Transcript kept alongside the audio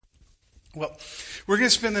Well, we're going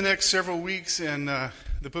to spend the next several weeks in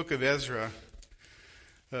the book of Ezra.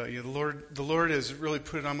 The Lord has really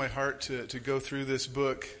put it on my heart to go through this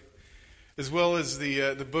book, as well as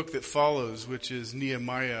the book that follows, which is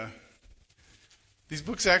Nehemiah. These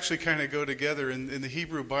books actually kind of go together. In the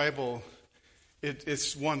Hebrew Bible,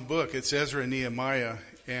 it's one book. It's Ezra and Nehemiah.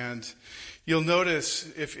 And you'll notice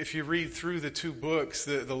if you read through the two books,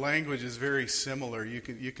 the language is very similar. You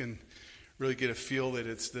can really get a feel that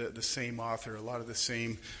it's the same author. A lot of the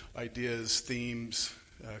same ideas, themes,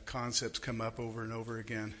 concepts come up over and over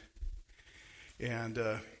again. And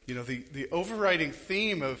the overriding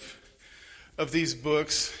theme of these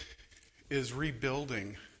books is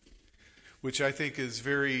rebuilding, which I think is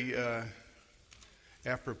very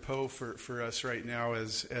apropos for us right now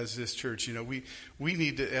as this church. We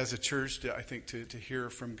need to, as a church, to hear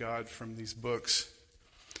from God from these books.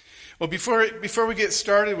 Well, before we get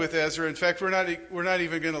started with Ezra, in fact, we're not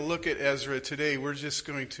even going to look at Ezra today. We're just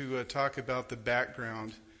going to talk about the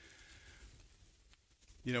background.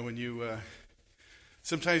 When you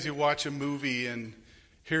sometimes you watch a movie and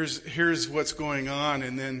here's what's going on,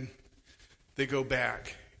 and then they go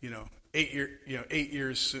back, 8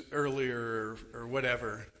 years earlier or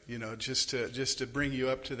whatever, just to bring you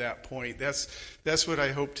up to that point. That's what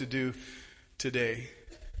I hope to do today.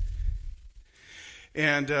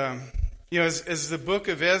 And as the book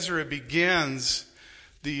of Ezra begins,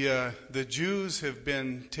 the Jews have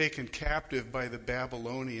been taken captive by the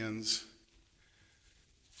Babylonians,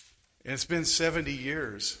 and it's been 70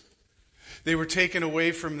 years. They were taken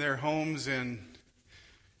away from their homes and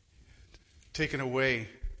taken away.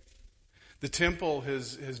 The temple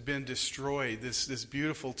has been destroyed. This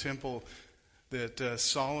beautiful temple that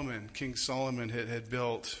King Solomon had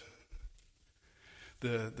built.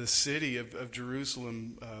 The city of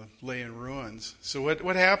Jerusalem lay in ruins. So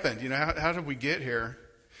what happened? How did we get here?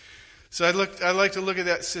 So I'd like to look at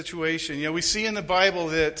that situation. We see in the Bible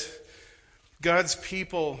that God's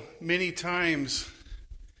people many times,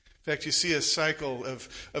 in fact, you see a cycle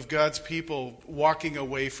of God's people walking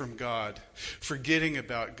away from God, forgetting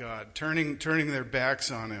about God, turning their backs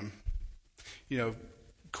on Him.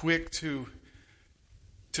 Quick to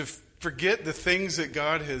forget the things that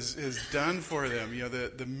God has done for them,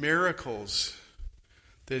 the miracles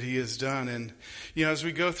that He has done. And, as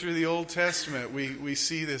we go through the Old Testament, we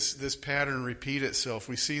see this pattern repeat itself.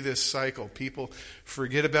 We see this cycle. People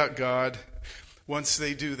forget about God. Once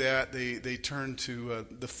they do that, they turn to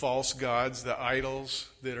the false gods, the idols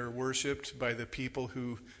that are worshipped by the people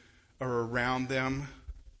who are around them.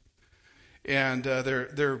 And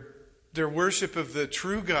their worship of the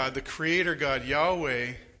true God, the Creator God,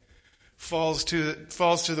 Yahweh, falls to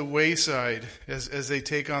the wayside as they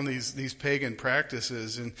take on these pagan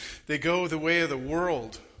practices, and they go the way of the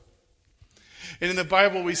world. And in the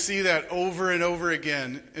Bible, we see that over and over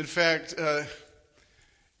again. In fact,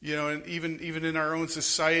 and even in our own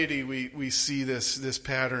society, we see this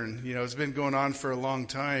pattern. It's been going on for a long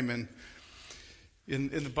time, and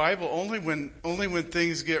in the Bible, only when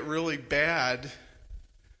things get really bad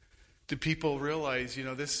do people realize,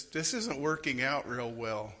 this isn't working out real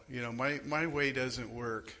well. My way doesn't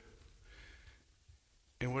work.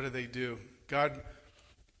 And what do?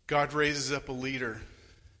 God raises up a leader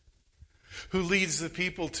who leads the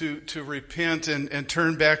people to repent and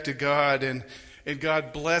turn back to God, and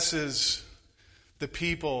God blesses the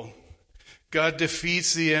people. God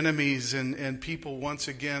defeats the enemies, and people once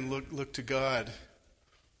again look to God.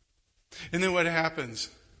 And then what happens?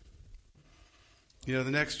 The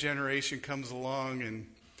next generation comes along, and,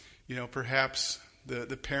 perhaps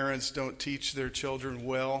the parents don't teach their children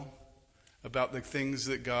well about the things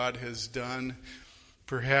that God has done.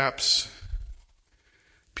 Perhaps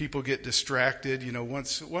people get distracted.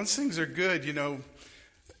 Once things are good,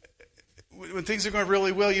 when things are going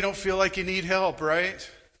really well, you don't feel like you need help, right?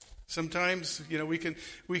 Sometimes, we can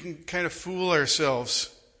kind of fool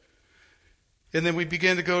ourselves. And then we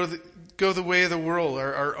begin to go the way of the world,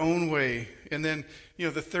 our own way. And then,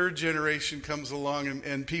 the third generation comes along,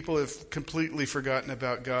 and people have completely forgotten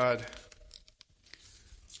about God.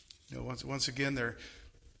 Once again, they're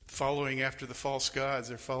following after the false gods.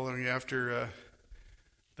 They're following after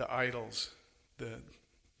the idols, the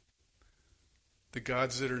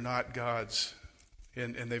gods that are not gods.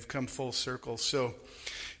 And they've come full circle. So,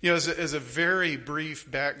 as a very brief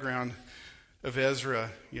background of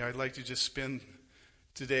Ezra, I'd like to just spend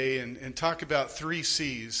today and talk about 3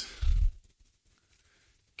 C's: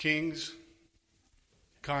 kings,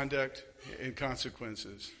 conduct, and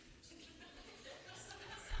consequences.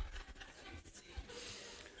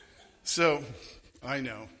 So, I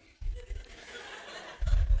know.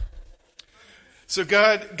 So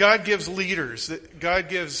God gives leaders. God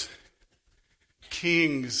gives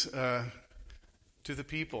kings to the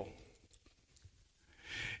people.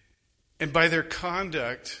 And by their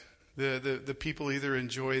conduct, the people either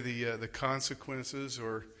enjoy the consequences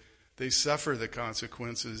or they suffer the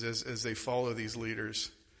consequences as they follow these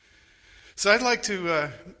leaders. So I'd like to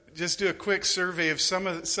just do a quick survey of some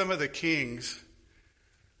of the kings,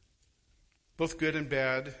 both good and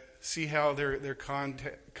bad. See how their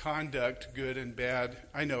conduct, good and bad.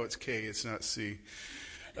 I know it's K, it's not C.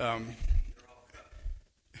 Yeah,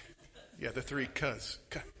 the three K's.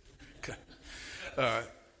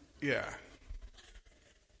 Yeah.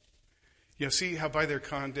 Yeah, see how by their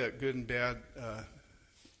conduct, good and bad,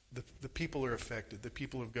 the people are affected. The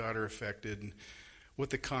people of God are affected, and what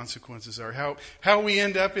the consequences are. How we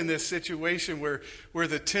end up in this situation where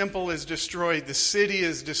the temple is destroyed, the city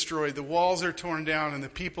is destroyed, the walls are torn down, and the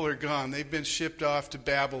people are gone. They've been shipped off to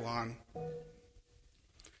Babylon.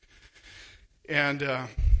 And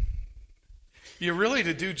really,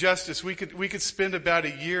 to do justice, we could spend about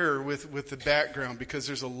a year with the background, because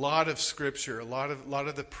there's a lot of scripture, a lot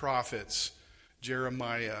of the prophets,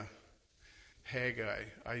 Jeremiah, Haggai,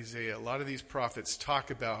 Isaiah. A lot of these prophets talk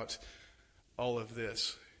about all of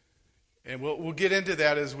this, and we'll get into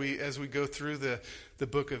that as we go through the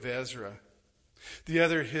book of Ezra. The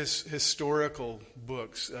other historical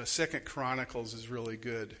books, Second Chronicles is really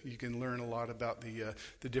good. You can learn a lot about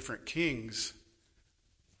the different kings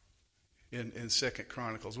in Second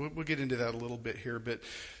Chronicles. We'll get into that a little bit here, but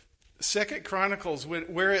Second Chronicles,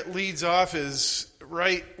 where it leads off, is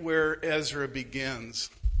right where Ezra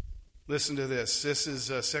begins. Listen to this. This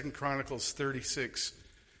is Second Chronicles 36.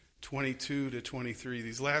 22 to 23.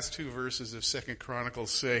 These last two verses of 2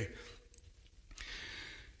 Chronicles say,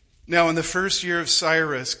 "Now in the first year of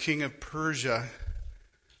Cyrus, king of Persia,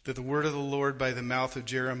 that the word of the Lord by the mouth of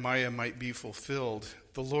Jeremiah might be fulfilled,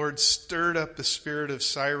 the Lord stirred up the spirit of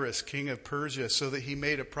Cyrus, king of Persia, so that he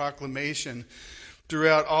made a proclamation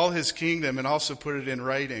throughout all his kingdom and also put it in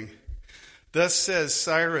writing. Thus says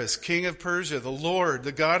Cyrus, king of Persia, the Lord,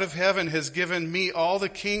 the God of heaven, has given me all the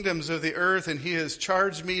kingdoms of the earth, and he has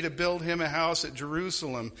charged me to build him a house at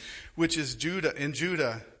Jerusalem, which is in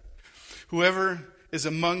Judah. Whoever is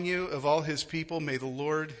among you of all his people, may the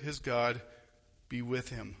Lord his God be with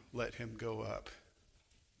him. Let him go up."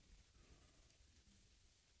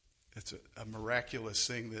 It's a miraculous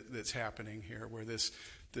thing that's happening here, where this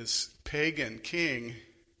pagan king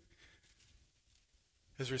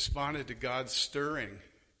has responded to God's stirring.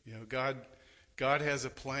 You know, God has a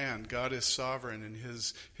plan. God is sovereign, and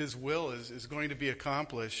his will is going to be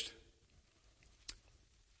accomplished.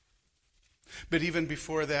 But even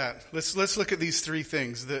before that, let's look at these three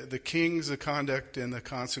things: the kings, the conduct, and the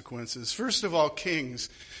consequences. First of all, kings.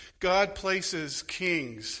 God places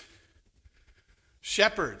kings,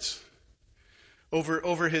 shepherds,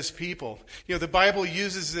 over his people. You know, the Bible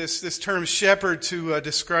uses this term shepherd to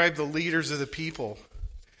describe the leaders of the people.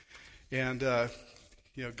 And,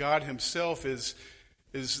 God himself is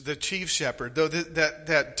the chief shepherd. Though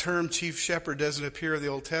that term chief shepherd doesn't appear in the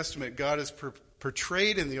Old Testament, God is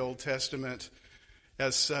portrayed in the Old Testament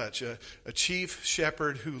as such, a chief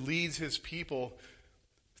shepherd who leads his people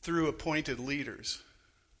through appointed leaders,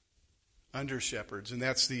 under shepherds. And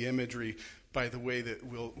that's the imagery, by the way, that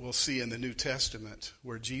we'll see in the New Testament,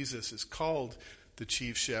 where Jesus is called the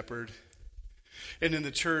chief shepherd. And in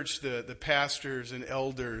the church, the pastors and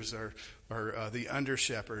elders are the under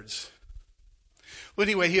shepherds. Well,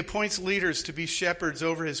 anyway, he appoints leaders to be shepherds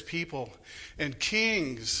over his people. And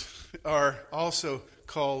kings are also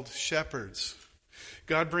called shepherds.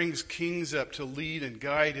 God brings kings up to lead and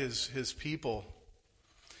guide his people.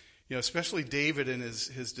 You know, especially David and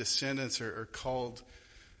his descendants are called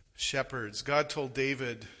shepherds. God told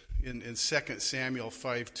David in 2 Samuel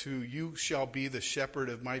 5:2, "You shall be the shepherd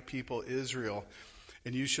of my people Israel,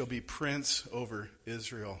 and you shall be prince over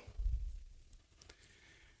Israel."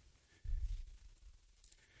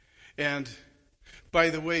 And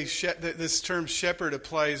by the way, this term shepherd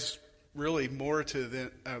applies really more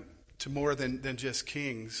to more than just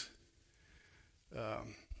kings.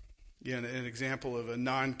 An example of a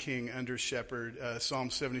non-king under shepherd,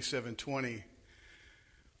 Psalm 77:20.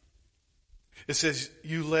 It says,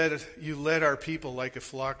 you led our people like a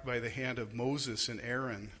flock by the hand of Moses and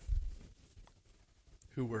Aaron,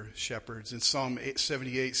 who were shepherds." In Psalm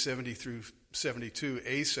 78:70 through 72,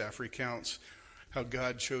 Asaph recounts how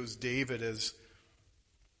God chose David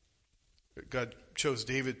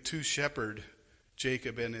to shepherd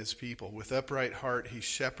Jacob and his people. With upright heart, he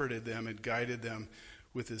shepherded them and guided them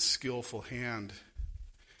with his skillful hand.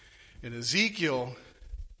 In Ezekiel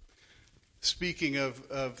speaking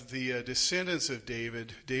of the descendants of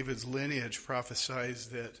David, David's lineage prophesies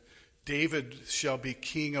that David shall be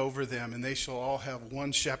king over them, and they shall all have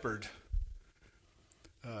one shepherd.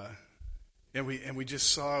 And we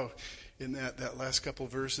just saw in that last couple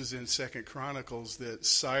of verses in 2 Chronicles that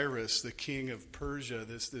Cyrus, the king of Persia,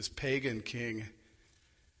 this pagan king,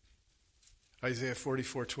 Isaiah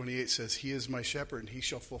 44:28 says, "He is my shepherd, and he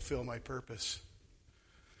shall fulfill my purpose."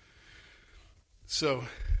 So,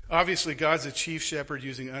 obviously, God's a chief shepherd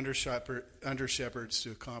using under-shepherds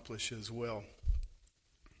to accomplish his will.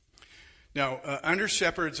 Now,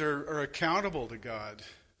 under-shepherds are accountable to God.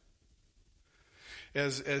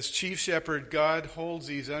 As chief shepherd, God holds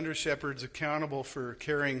these under-shepherds accountable for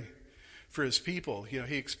caring for his people. He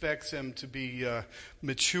expects them to be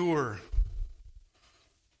mature.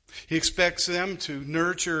 He expects them to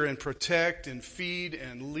nurture and protect and feed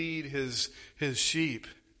and lead his sheep.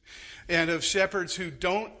 And of shepherds who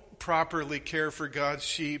don't properly care for God's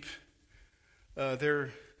sheep,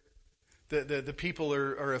 the people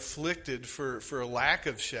are afflicted for a lack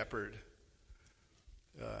of shepherd.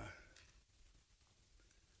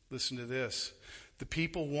 Listen to this. The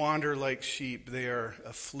people wander like sheep. They are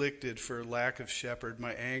afflicted for lack of shepherd.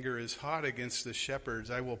 My anger is hot against the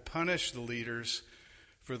shepherds. I will punish the leaders,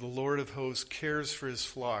 for the Lord of hosts cares for his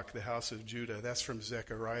flock, the house of Judah. That's from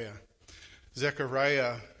Zechariah.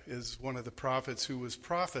 Zechariah is one of the prophets who was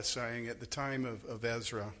prophesying at the time of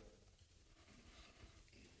Ezra.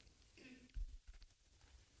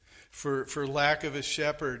 For lack of a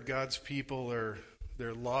shepherd, God's people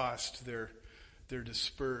they're lost, they're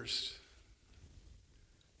dispersed,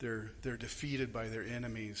 they're defeated by their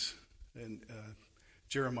enemies, and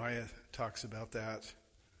Jeremiah talks about that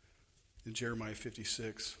in Jeremiah 50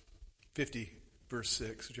 verse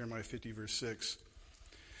 6. Jeremiah 50 verse 6.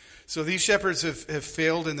 So these shepherds have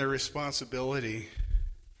failed in their responsibility.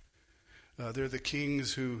 They're the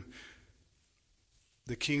kings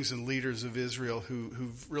and leaders of Israel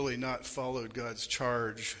who've really not followed God's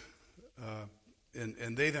charge,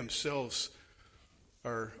 and they themselves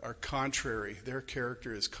are contrary. Their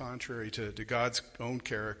character is contrary to God's own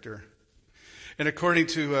character. And according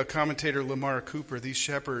to commentator Lamar Cooper, these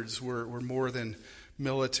shepherds were more than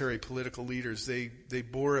military political leaders. They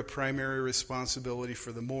bore a primary responsibility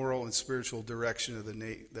for the moral and spiritual direction of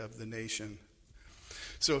the nation.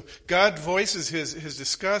 So God voices his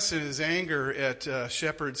disgust and his anger at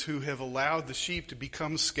shepherds who have allowed the sheep to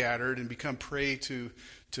become scattered and become prey to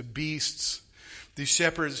beasts. These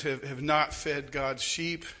shepherds have not fed God's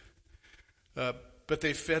sheep, but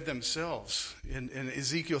they fed themselves. In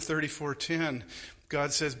Ezekiel 34:10,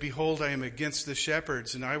 God says, "Behold, I am against the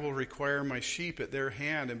shepherds, and I will require my sheep at their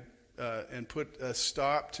hand and put a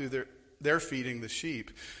stop to their feeding the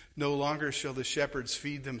sheep. No longer shall the shepherds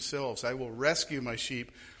feed themselves. I will rescue my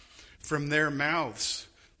sheep from their mouths,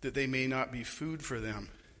 that they may not be food for them."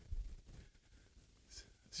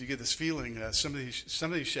 So you get this feeling, some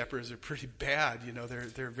of these shepherds are pretty bad.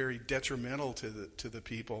 They're very detrimental to the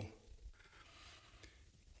people.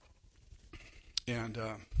 And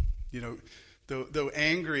though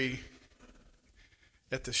angry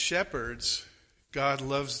at the shepherds, God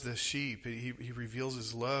loves the sheep. He reveals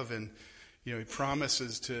his love, and he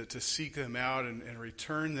promises to seek them out and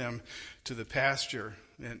return them to the pasture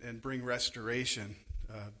and bring restoration.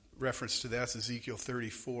 Reference to that's Ezekiel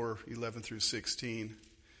 34:11 through 16.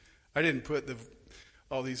 I didn't put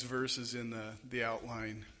all these verses in the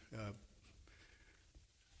outline.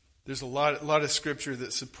 There's a lot of scripture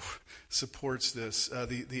that supports this.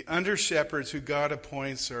 The under shepherds who God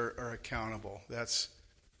appoints are accountable. That's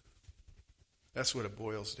what it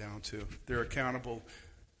boils down to. They're accountable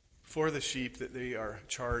for the sheep that they are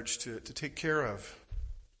charged to take care of.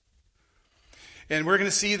 And we're going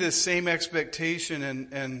to see this same expectation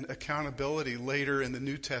and accountability later in the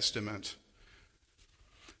New Testament.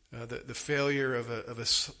 The failure of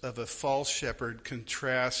a false shepherd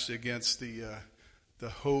contrasts against the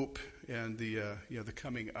hope and the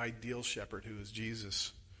coming ideal shepherd, who is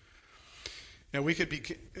Jesus. Now we could be.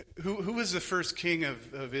 Who was the first king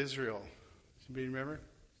of Israel? Anybody remember?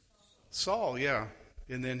 Saul, yeah,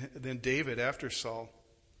 and then David after Saul.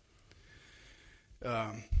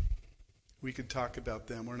 We could talk about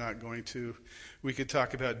them. We're not going to. We could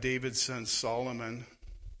talk about David's son Solomon.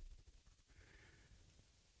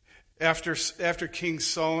 After King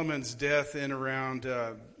Solomon's death in around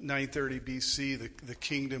 930 BC, the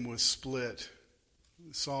kingdom was split.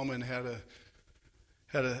 Solomon had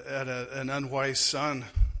an unwise son.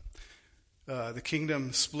 The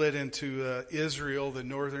kingdom split into Israel, the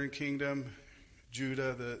northern kingdom,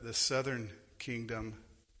 Judah, the southern kingdom.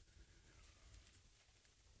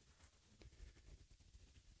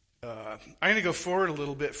 I'm going to go forward a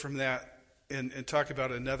little bit from that and talk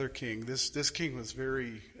about another king. This king was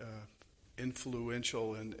very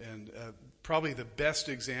influential and probably the best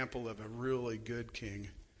example of a really good king.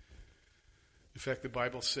 In fact, the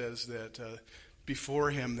Bible says that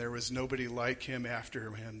before him there was nobody like him,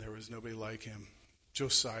 after him there was nobody like him.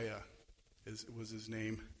 Josiah was his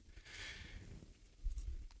name.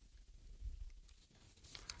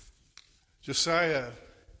 Josiah,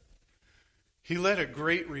 he led a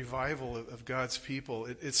great revival of God's people.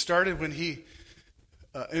 It started when he,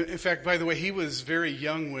 in fact, by the way, he was very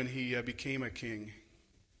young when he became a king.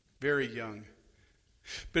 Very young.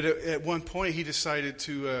 But at one point he decided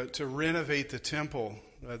to renovate the temple.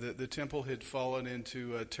 The temple had fallen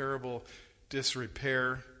into terrible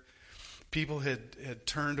disrepair. People had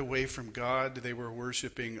turned away from God. They were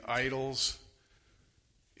worshiping idols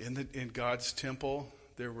in God's temple.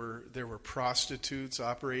 There were prostitutes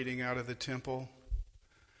operating out of the temple.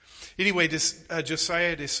 Anyway,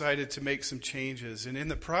 Josiah decided to make some changes. And in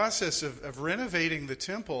the process of renovating the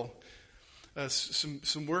temple,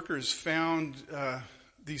 some workers found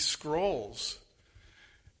these scrolls.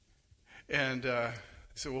 And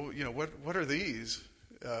said, well, what are these?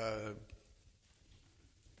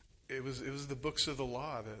 It was the books of the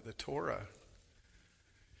law, the Torah.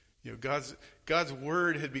 God's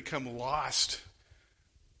word had become lost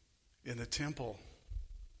in the temple.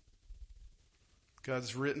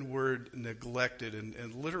 God's written word neglected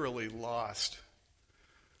and literally lost.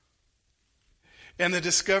 And the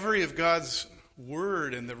discovery of God's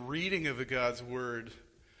word and the reading of God's word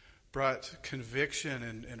brought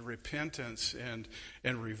conviction and repentance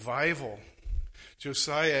and revival.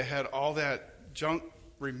 Josiah had all that junk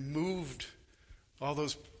removed, all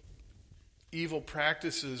those evil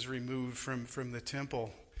practices removed from the temple.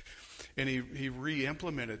 And he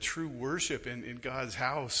re-implemented true worship in God's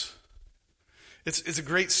house. It's a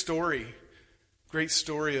great story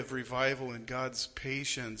of revival and God's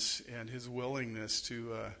patience and his willingness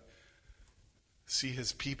to see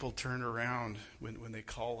his people turn around when they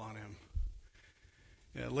call on him.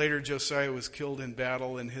 Later, Josiah was killed in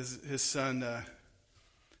battle, and his son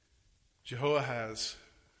Jehoahaz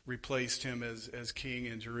replaced him as king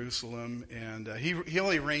in Jerusalem. And he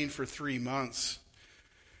only reigned for 3 months,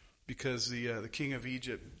 because the king of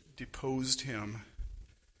Egypt deposed him.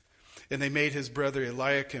 And they made his brother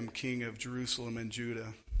Eliakim king of Jerusalem and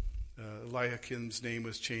Judah. Eliakim's name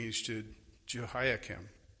was changed to Jehoiakim.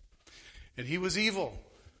 And he was evil.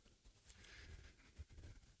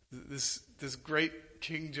 This great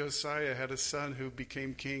King Josiah had a son who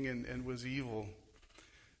became king and was evil.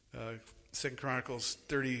 2 Chronicles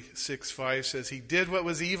 36:5 says, he did what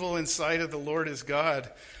was evil in sight of the Lord his God.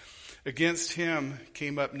 Against him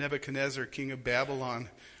came up Nebuchadnezzar, king of Babylon,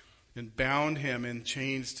 and bound him in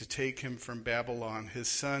chains to take him from Babylon. His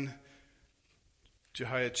son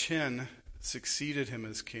Jehoiachin succeeded him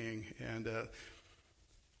as king. And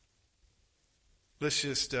let's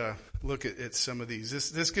just look at some of these.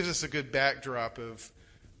 This gives us a good backdrop of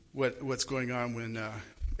what's going on when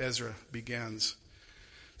Ezra begins.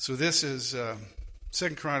 So this is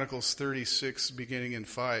 2 Chronicles 36, beginning in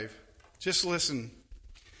 5. Just listen.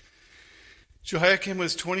 Jehoiakim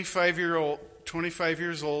was 25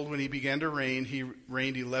 years old when he began to reign. He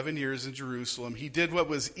reigned 11 years in Jerusalem. He did what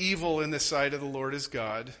was evil in the sight of the Lord his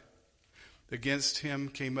God. Against him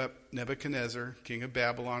came up Nebuchadnezzar, king of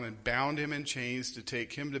Babylon, and bound him in chains to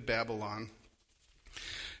take him to Babylon.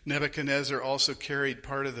 Nebuchadnezzar also carried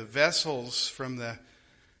part of the vessels from the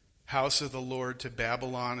house of the Lord to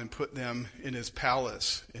Babylon and put them in his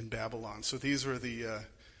palace in Babylon. So these were the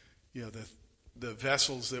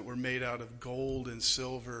vessels that were made out of gold and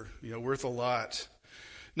silver, worth a lot.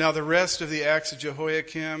 Now the rest of the acts of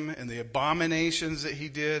Jehoiakim and the abominations that he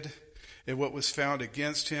did and what was found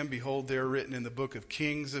against him, behold, they are written in the book of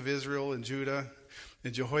Kings of Israel and Judah.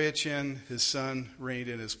 And Jehoiachin, his son, reigned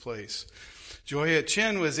in his place.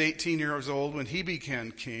 Jehoiachin was 18 years old when he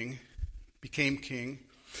became king.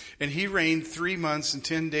 And he reigned 3 months and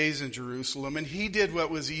 10 days in Jerusalem. And he did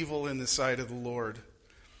what was evil in the sight of the Lord.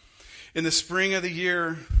 In the spring of the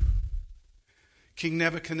year, King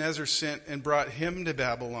Nebuchadnezzar sent and brought him to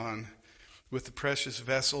Babylon with the precious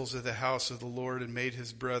vessels of the house of the Lord, and made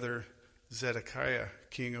his brother Zedekiah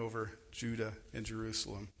king over Judah and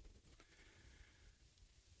Jerusalem.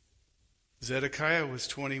 Zedekiah was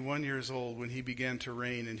 21 years old when he began to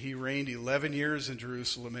reign, and he reigned 11 years in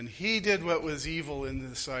Jerusalem, and he did what was evil in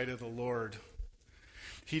the sight of the Lord.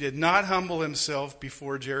 He did not humble himself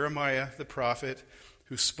before Jeremiah the prophet,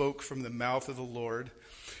 who spoke from the mouth of the Lord.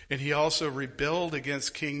 And he also rebelled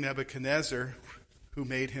against King Nebuchadnezzar, who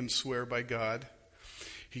made him swear by God.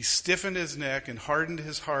 He stiffened his neck and hardened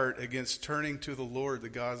his heart against turning to the Lord,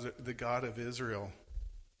 the God of Israel.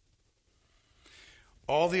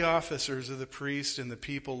 All the officers of the priest and the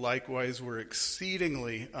people likewise were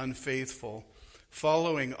exceedingly unfaithful,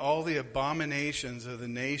 following all the abominations of the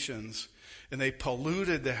nations, and they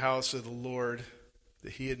polluted the house of the Lord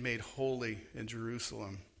that he had made holy in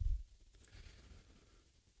Jerusalem.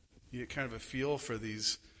 You get kind of a feel for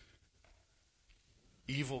these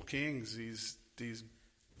evil kings, these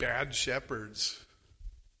bad shepherds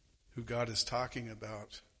who God is talking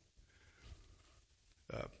about.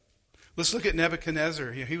 Let's look at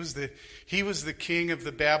Nebuchadnezzar. He was the king of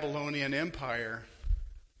the Babylonian Empire.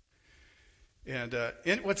 And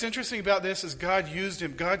what's interesting about this is God used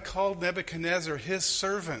him. God called Nebuchadnezzar his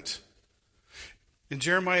servant. In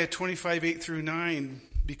Jeremiah 25, 8 through 9,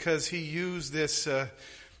 because he used this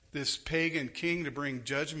pagan king to bring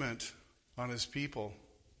judgment on his people.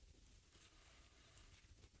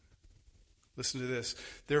 Listen to this.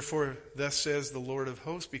 Therefore, thus says the Lord of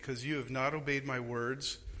hosts, because you have not obeyed my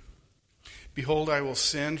words, behold, I will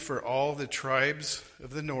send for all the tribes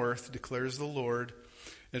of the north, declares the Lord,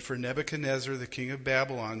 and for Nebuchadnezzar, the king of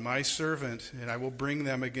Babylon, my servant, and I will bring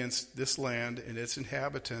them against this land and its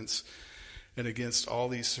inhabitants, and against all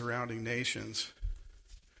these surrounding nations.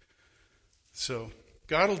 So,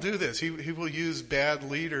 God will do this. He will use bad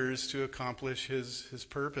leaders to accomplish his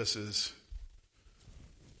purposes.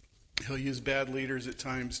 He'll use bad leaders at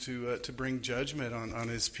times to bring judgment on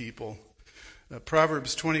his people.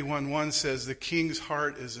 Proverbs 21:1 says, the king's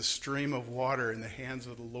heart is a stream of water in the hands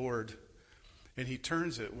of the Lord, and he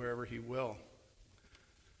turns it wherever he will.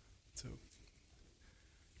 So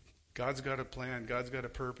God's got a plan, God's got a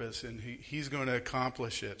purpose, and he's going to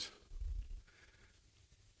accomplish it.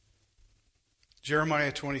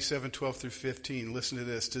 Jeremiah 27:12 through 15, listen to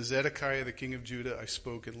this. To Zedekiah the king of Judah I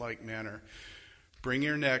spoke in like manner. Bring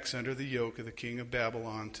your necks under the yoke of the king of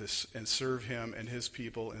Babylon and serve him and his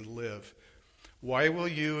people and live. Why will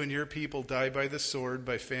you and your people die by the sword,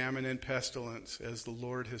 by famine and pestilence, as the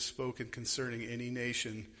Lord has spoken concerning any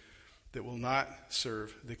nation that will not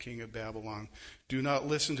serve the king of Babylon? Do not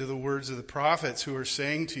listen to the words of the prophets who are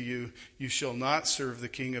saying to you, you shall not serve the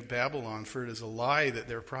king of Babylon, for it is a lie that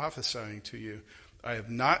they're prophesying to you. I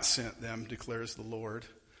have not sent them, declares the Lord,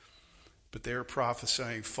 but they are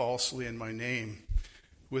prophesying falsely in my name,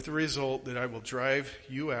 with the result that I will drive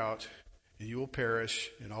you out, and you will perish,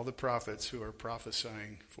 and all the prophets who are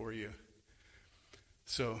prophesying for you.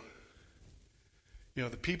 So,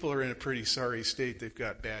 the people are in a pretty sorry state. They've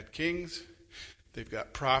got bad kings. They've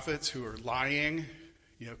got prophets who are lying,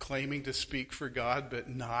 claiming to speak for God, but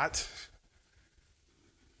not.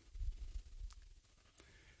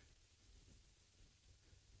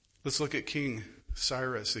 Let's look at King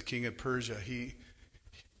Cyrus, the king of Persia.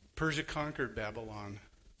 Persia conquered Babylon.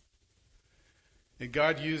 And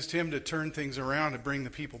God used him to turn things around, to bring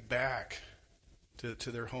the people back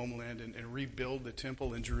to their homeland and rebuild the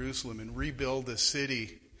temple in Jerusalem and rebuild the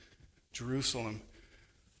city, Jerusalem.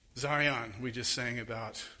 Zion, we just sang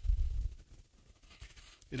about.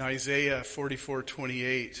 In Isaiah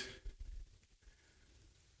 44:28,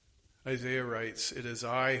 Isaiah writes, it is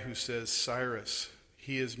I who says, Cyrus,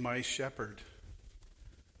 he is my shepherd.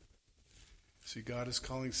 See, God is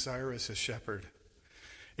calling Cyrus a shepherd.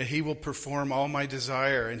 And he will perform all my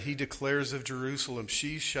desire. And he declares of Jerusalem,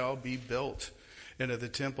 she shall be built. And of the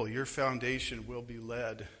temple, your foundation will be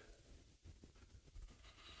laid.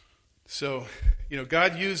 So,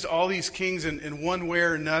 God used all these kings in one way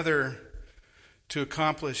or another to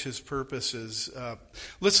accomplish his purposes.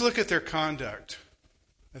 Let's look at their conduct.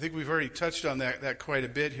 I think we've already touched on that quite a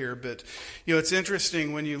bit here. But, it's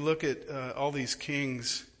interesting when you look at all these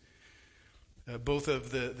kings, both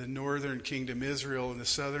of the northern kingdom Israel and the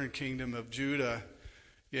southern kingdom of Judah,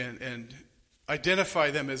 and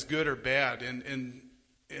identify them as good or bad. In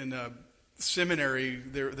seminary,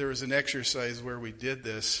 there was an exercise where we did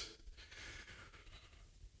this.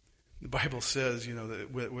 The Bible says,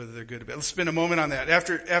 that whether they're good or bad. Let's spend a moment on that.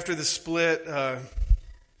 After the split,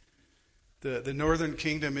 the northern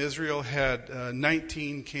kingdom Israel had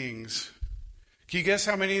 19 kings. Can you guess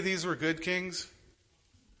how many of these were good kings?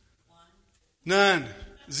 None.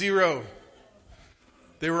 0.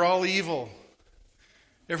 They were all evil.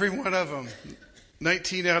 Every one of them.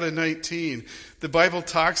 19 out of 19. The Bible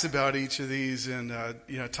talks about each of these and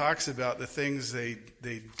talks about the things they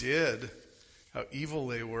did, how evil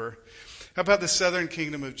they were. How about the southern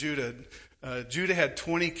kingdom of Judah? Judah had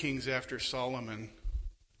 20 kings after Solomon,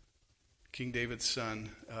 King David's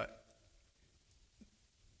son.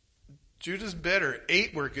 Judah's better.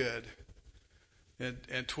 8 were good,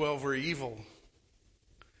 and 12 were evil.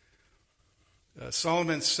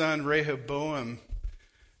 Solomon's son Rehoboam,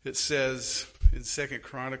 it says in 2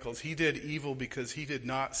 Chronicles, he did evil because he did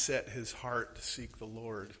not set his heart to seek the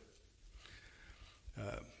Lord.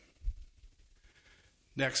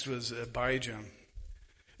 Next was Abijam.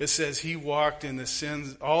 It says he walked in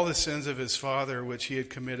all the sins of his father, which he had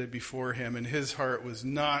committed before him, and his heart was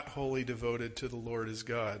not wholly devoted to the Lord his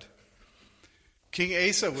God. King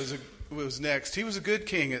Asa was next. He was a good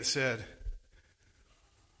king, it said.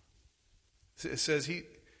 It says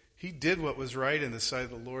he did what was right in the sight of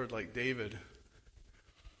the Lord, like David.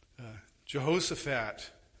 Jehoshaphat,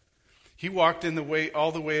 he walked in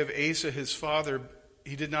all the way of Asa his father.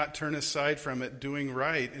 He did not turn aside from it, doing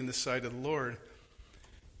right in the sight of the Lord.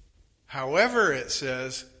 However, it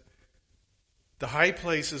says, the high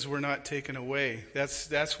places were not taken away.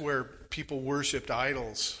 That's where people worshipped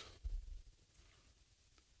idols.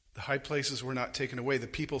 The high places were not taken away. The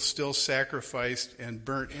people still sacrificed and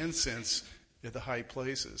burnt incense at the high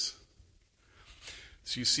places.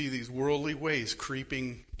 So you see these worldly ways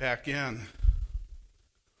creeping back in.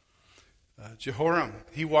 Jehoram,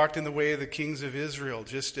 he walked in the way of the kings of Israel,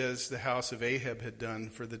 just as the house of Ahab had done.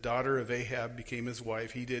 For the daughter of Ahab became his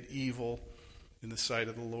wife. He did evil in the sight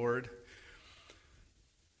of the Lord.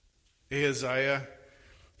 Ahaziah,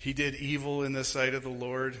 he did evil in the sight of the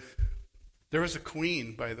Lord. There was a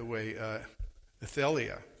queen, by the way,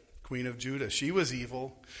 Athaliah, queen of Judah. She was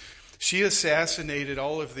evil. She assassinated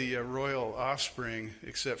all of the royal offspring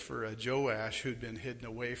except for Joash, who'd been hidden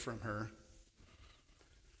away from her.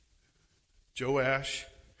 Joash,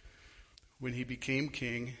 when he became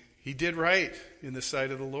king, he did right in the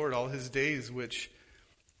sight of the Lord all his days, which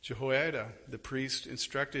Jehoiada, the priest,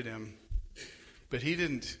 instructed him. But he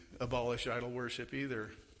didn't abolish idol worship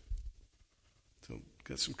either. So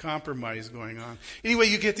got some compromise going on. Anyway,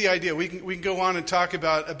 you get the idea. We can go on and talk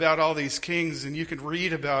about all these kings, and you can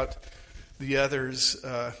read about the others.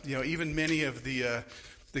 Even many of the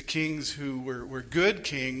kings who were good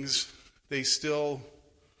kings, they still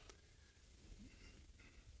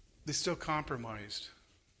compromised.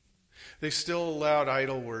 They still allowed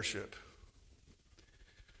idol worship.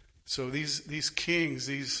 So these kings,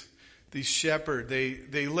 these shepherds,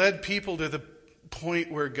 they led people to the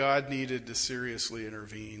point where God needed to seriously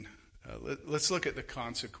intervene. Let's look at the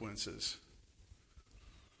consequences.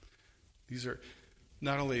 These are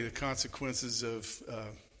not only the consequences of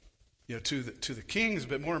to the kings,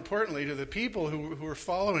 but more importantly to the people who are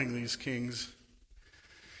following these kings.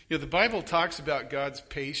 The Bible talks about God's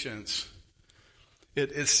patience.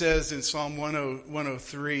 It says in Psalm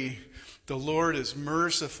 103, the Lord is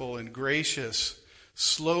merciful and gracious,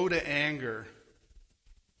 slow to anger,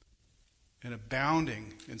 and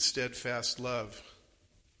abounding in steadfast love.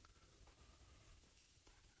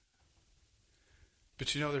 But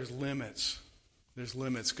there's limits. There's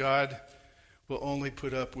limits. God will only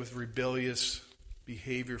put up with rebellious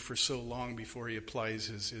behavior for so long before he applies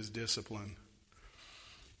his discipline.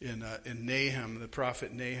 In Nahum, the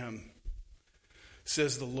prophet Nahum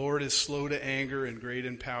says, the Lord is slow to anger and great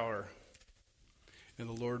in power, and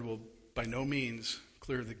the Lord will by no means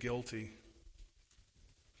clear the guilty.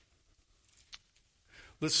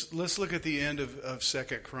 Let's look at the end of 2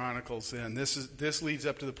 Chronicles then. This leads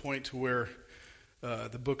up to the point to where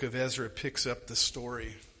the book of Ezra picks up the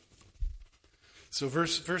story. So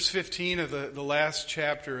verse 15 of the last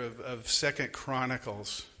chapter of 2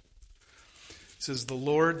 Chronicles. It says, the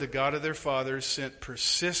Lord, the God of their fathers, sent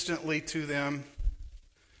persistently to them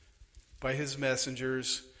by his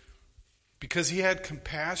messengers because he had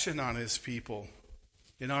compassion on his people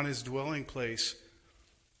and on his dwelling place.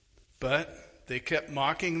 But they kept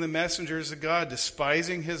mocking the messengers of God,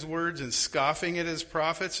 despising his words and scoffing at his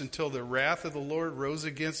prophets until the wrath of the Lord rose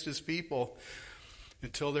against his people,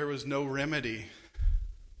 until there was no remedy.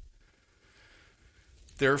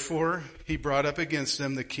 Therefore, he brought up against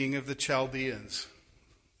them the king of the Chaldeans.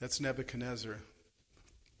 That's Nebuchadnezzar,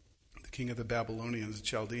 the king of the Babylonians, the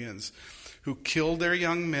Chaldeans, who killed their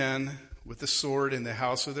young men with the sword in the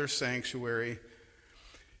house of their sanctuary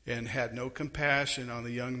and had no compassion on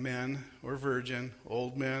the young men or virgin,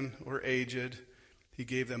 old men or aged. He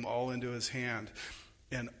gave them all into his hand.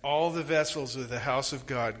 And all the vessels of the house of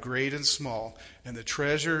God, great and small, and the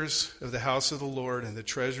treasures of the house of the Lord, and the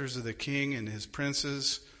treasures of the king and his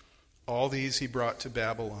princes, all these he brought to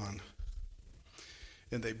Babylon.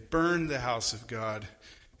 And they burned the house of God,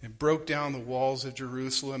 and broke down the walls of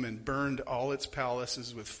Jerusalem, and burned all its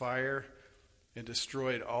palaces with fire, and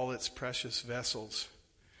destroyed all its precious vessels.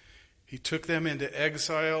 He took them into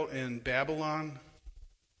exile in Babylon,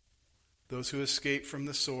 those who escaped from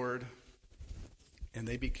the sword, and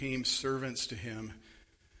they became servants to him.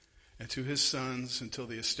 and to his sons until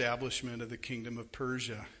the establishment of the kingdom of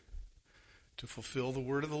Persia, to fulfill the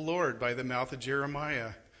word of the Lord by the mouth of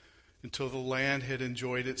Jeremiah, until the land had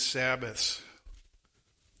enjoyed its Sabbaths.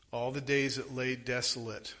 All the days it lay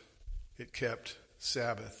desolate, it kept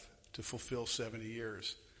Sabbath to fulfill 70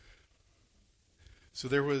 years. So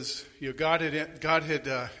there was, God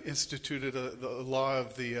had instituted the law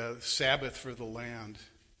of the Sabbath for the land.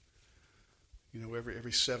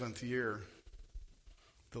 Every seventh year,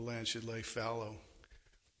 the land should lay fallow.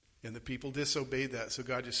 And the people disobeyed that. So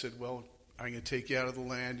God just said, well, I'm going to take you out of the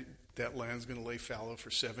land. That land's going to lay fallow for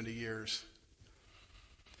 70 years.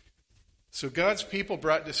 So God's people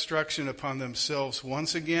brought destruction upon themselves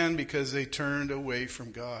once again because they turned away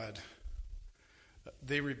from God.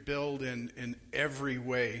 They rebelled in every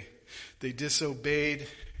way. They disobeyed.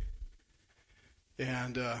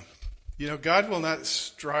 And, God will not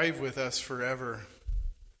strive with us forever.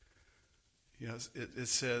 It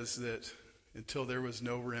says that until there was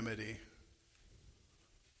no remedy.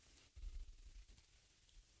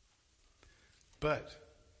 But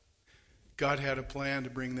God had a plan to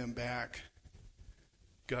bring them back.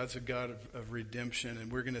 God's a God of redemption,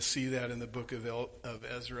 and we're going to see that in the book of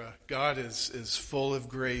Ezra. God is full of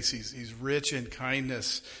grace. He's rich in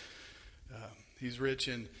kindness. He's rich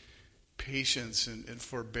in patience and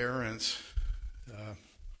forbearance.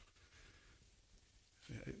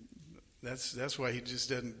 That's why he just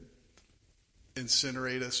doesn't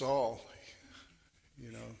incinerate us all.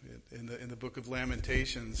 In the book of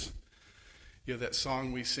Lamentations, that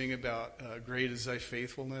song we sing about, great is thy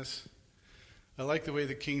faithfulness. I like the way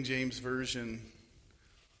the King James Version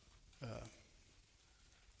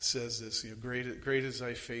says this. Great is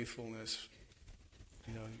thy faithfulness.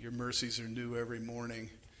 Your mercies are new every morning.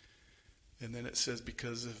 And then it says,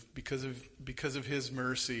 because of his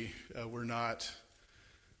mercy, we're not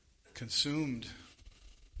consumed.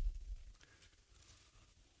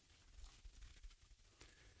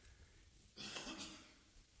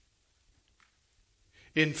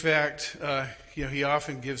 In fact, he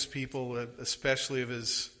often gives people, especially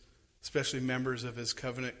members of his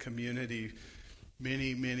covenant community,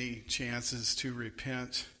 many, many chances to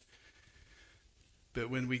repent. But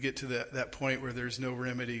when we get to that point where there's no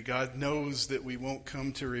remedy, God knows that we won't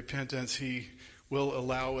come to repentance. He will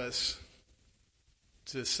allow us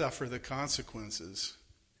to suffer the consequences.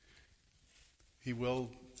 He will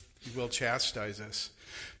chastise us.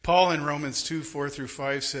 Paul in Romans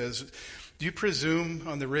 2:4-5 says, do you presume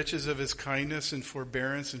on the riches of his kindness and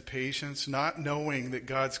forbearance and patience, not knowing that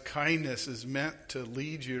God's kindness is meant to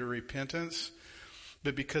lead you to repentance,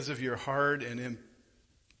 but because of your hard and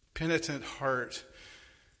impenitent heart,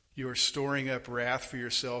 you are storing up wrath for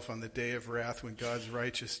yourself on the day of wrath when God's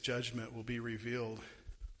righteous judgment will be revealed.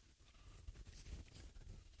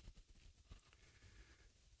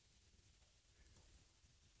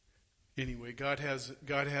 Anyway, God has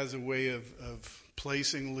a way of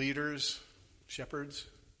placing leaders, shepherds,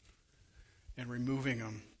 and removing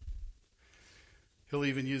them. He'll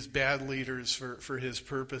even use bad leaders for his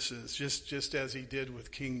purposes, just as he did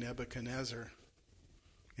with King Nebuchadnezzar.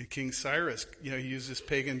 And King Cyrus, he used this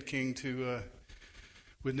pagan king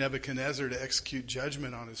with Nebuchadnezzar to execute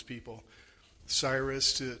judgment on his people.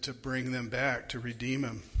 Cyrus to bring them back, to redeem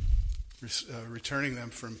them, returning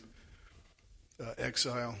them from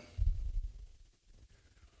exile.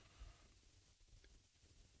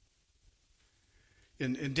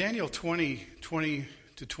 In Daniel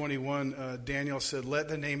 20:20-21, Daniel said, let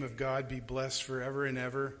the name of God be blessed forever and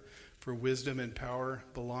ever, for wisdom and power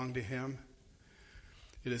belong to him.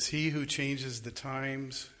 It is he who changes the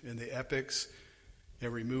times and the epochs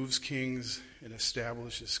and removes kings and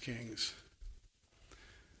establishes kings.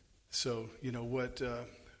 So,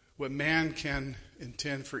 what man can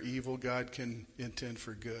intend for evil, God can intend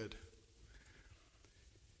for good.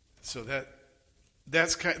 So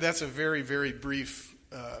that's a very, very brief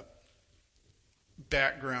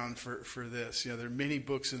background for this. There are many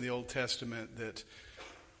books in the Old Testament that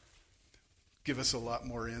give us a lot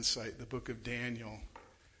more insight. The book of Daniel,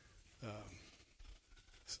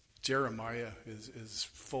 Jeremiah is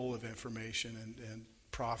full of information and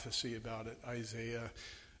prophecy about it. Isaiah,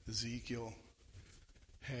 Ezekiel,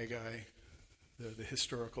 Haggai, the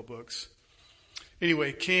historical books.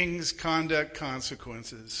 Anyway, kings, conduct,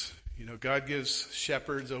 consequences. God gives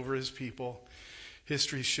shepherds over his people.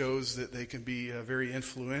 History shows that they can be very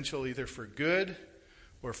influential, either for good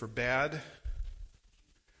or for bad.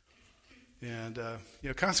 And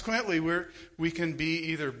consequently, we can be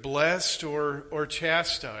either blessed or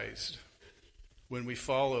chastised when we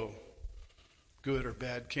follow good or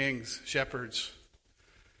bad kings, shepherds.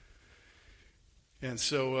 And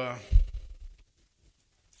so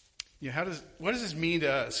what does this mean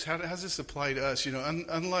to us? How does this apply to us?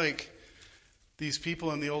 Unlike these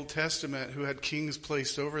people in the Old Testament who had kings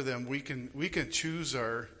placed over them, we can choose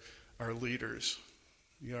our leaders,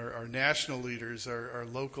 our national leaders, our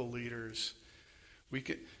local leaders.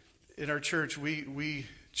 In our church, we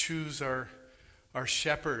choose our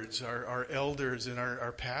shepherds, our elders, and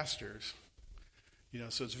our pastors.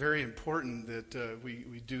 So it's very important that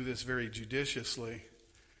we do this very judiciously.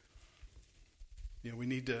 We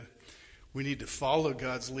need to follow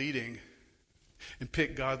God's leading and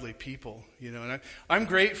pick godly people. And I'm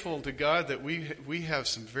grateful to God that we have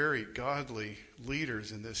some very godly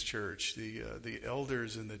leaders in this church. The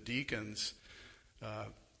elders and the deacons,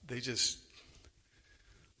 they just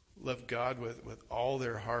love God with all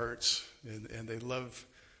their hearts, and they love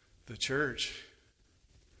the church.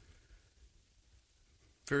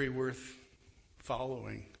 Very worth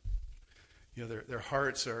following. Their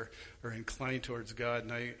hearts are inclined towards God,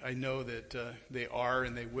 and I know that they are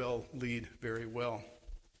and they will lead very well.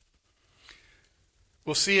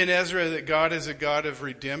 We'll see in Ezra that God is a God of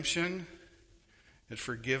redemption and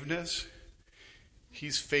forgiveness.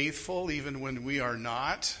 He's faithful even when we are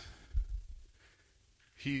not.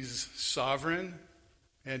 He's sovereign,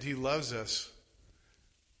 and He loves us.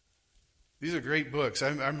 These are great books.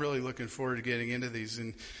 I'm really looking forward to getting into these.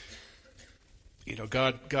 And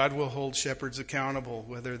God will hold shepherds accountable,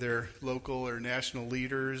 whether they're local or national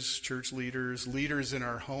leaders, church leaders in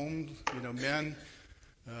our home. Men,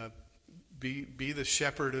 be the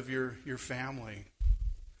shepherd of your family.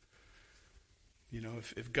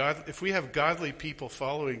 If we have godly people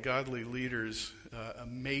following godly leaders,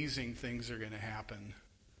 amazing things are going to happen.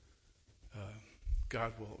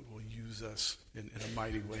 God will use us in a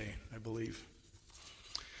mighty way, I believe.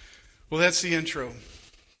 Well, that's the intro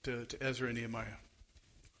to Ezra and Nehemiah.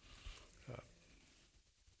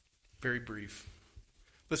 Very brief.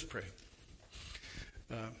 Let's pray.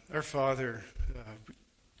 Our Father,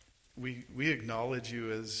 we acknowledge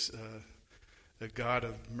You as a God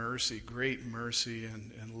of mercy, great mercy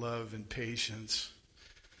and love and patience.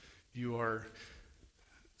 You are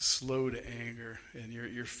slow to anger, and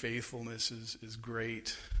your faithfulness is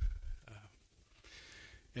great.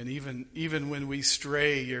 And even when we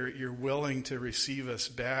stray, you're willing to receive us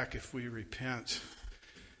back if we repent.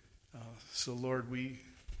 So Lord, we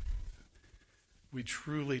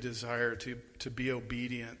truly desire to be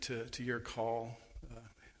obedient to Your call.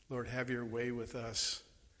 Lord, have Your way with us.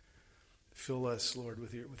 Fill us, Lord,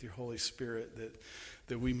 with your Holy Spirit,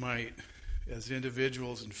 that we might, as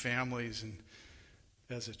individuals and families and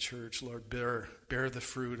as a church, Lord, bear the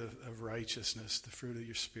fruit of righteousness, the fruit of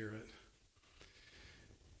Your Spirit.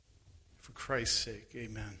 For Christ's sake,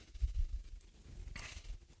 amen.